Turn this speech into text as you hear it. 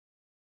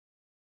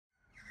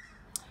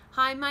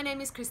Hi, my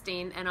name is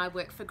Christine and I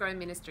work for Grow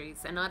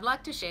Ministries, and I'd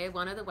like to share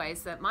one of the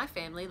ways that my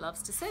family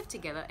loves to serve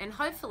together and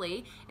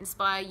hopefully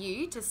inspire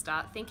you to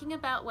start thinking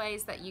about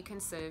ways that you can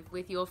serve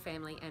with your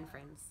family and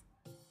friends.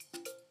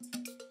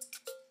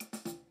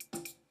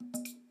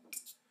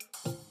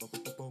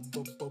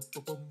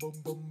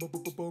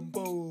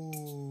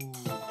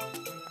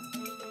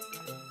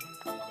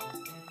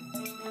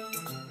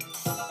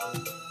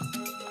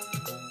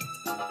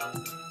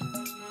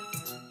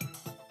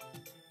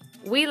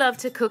 We love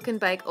to cook and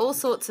bake all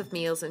sorts of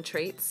meals and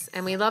treats,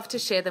 and we love to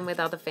share them with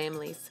other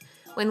families.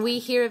 When we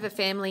hear of a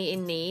family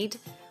in need,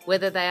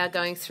 whether they are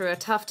going through a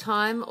tough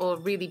time or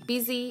really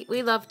busy,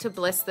 we love to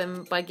bless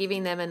them by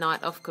giving them a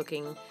night off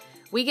cooking.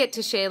 We get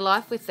to share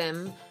life with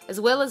them as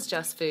well as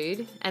just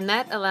food, and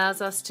that allows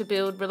us to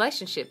build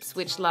relationships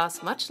which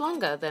last much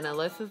longer than a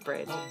loaf of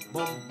bread.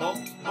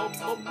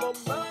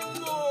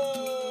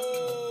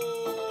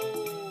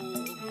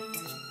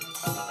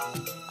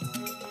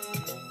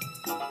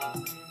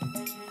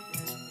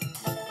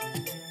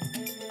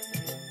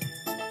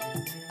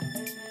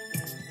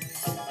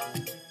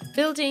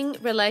 Building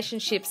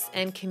relationships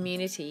and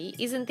community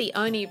isn't the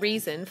only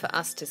reason for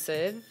us to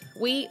serve.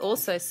 We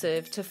also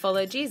serve to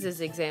follow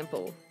Jesus'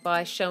 example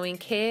by showing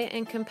care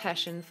and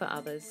compassion for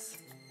others.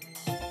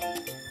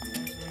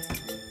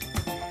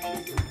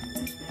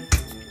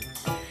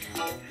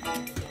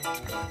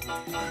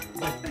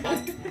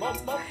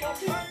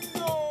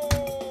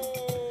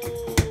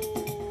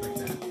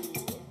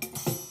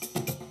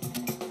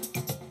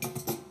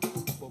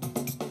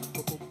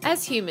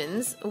 As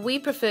humans, we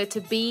prefer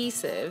to be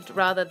served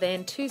rather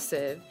than to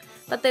serve,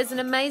 but there's an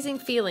amazing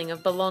feeling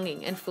of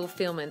belonging and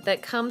fulfillment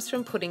that comes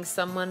from putting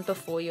someone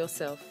before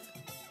yourself.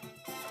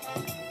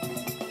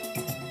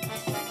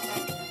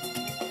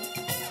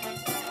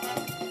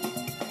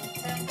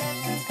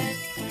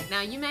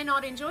 Now, you may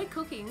not enjoy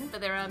cooking, but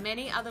there are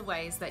many other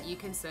ways that you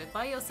can serve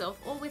by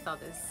yourself or with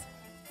others.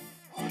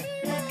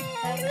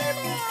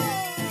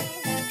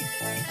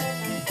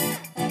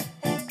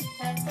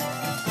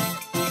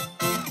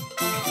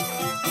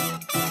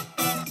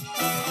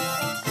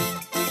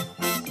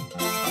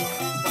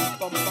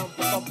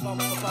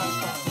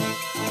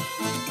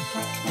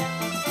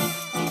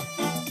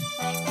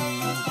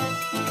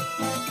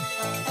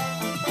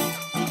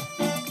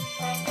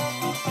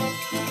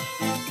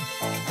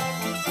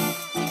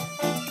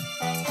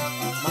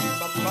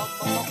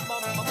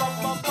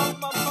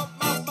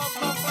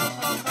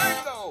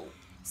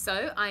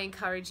 So I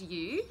encourage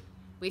you,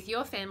 with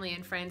your family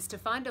and friends, to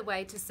find a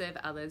way to serve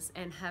others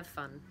and have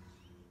fun.